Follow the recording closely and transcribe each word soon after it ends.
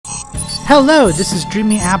Hello, this is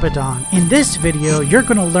Dreamy Abaddon. In this video, you're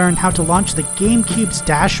going to learn how to launch the GameCube's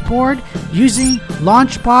dashboard using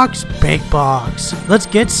launchbox BigBox. Let's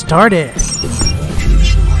get started.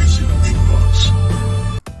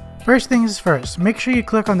 First things first, make sure you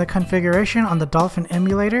click on the configuration on the Dolphin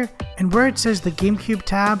emulator, and where it says the GameCube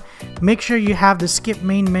tab, make sure you have the skip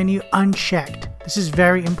main menu unchecked. This is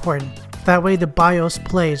very important. That way the BIOS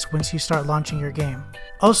plays once you start launching your game.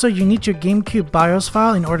 Also, you need your GameCube BIOS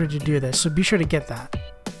file in order to do this, so be sure to get that.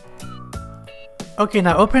 Okay,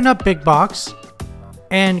 now open up BigBox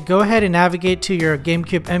and go ahead and navigate to your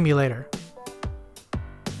GameCube emulator.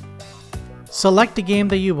 Select the game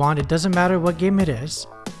that you want, it doesn't matter what game it is,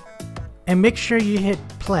 and make sure you hit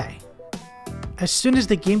play. As soon as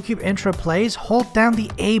the GameCube intro plays, hold down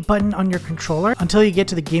the A button on your controller until you get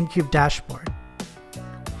to the GameCube dashboard.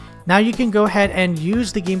 Now you can go ahead and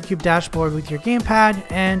use the GameCube dashboard with your gamepad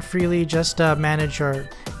and freely just manage your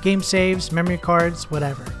game saves, memory cards,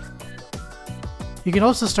 whatever. You can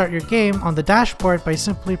also start your game on the dashboard by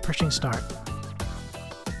simply pushing start.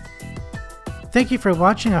 Thank you for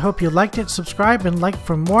watching. I hope you liked it. Subscribe and like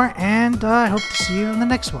for more, and I hope to see you in the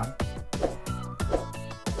next one.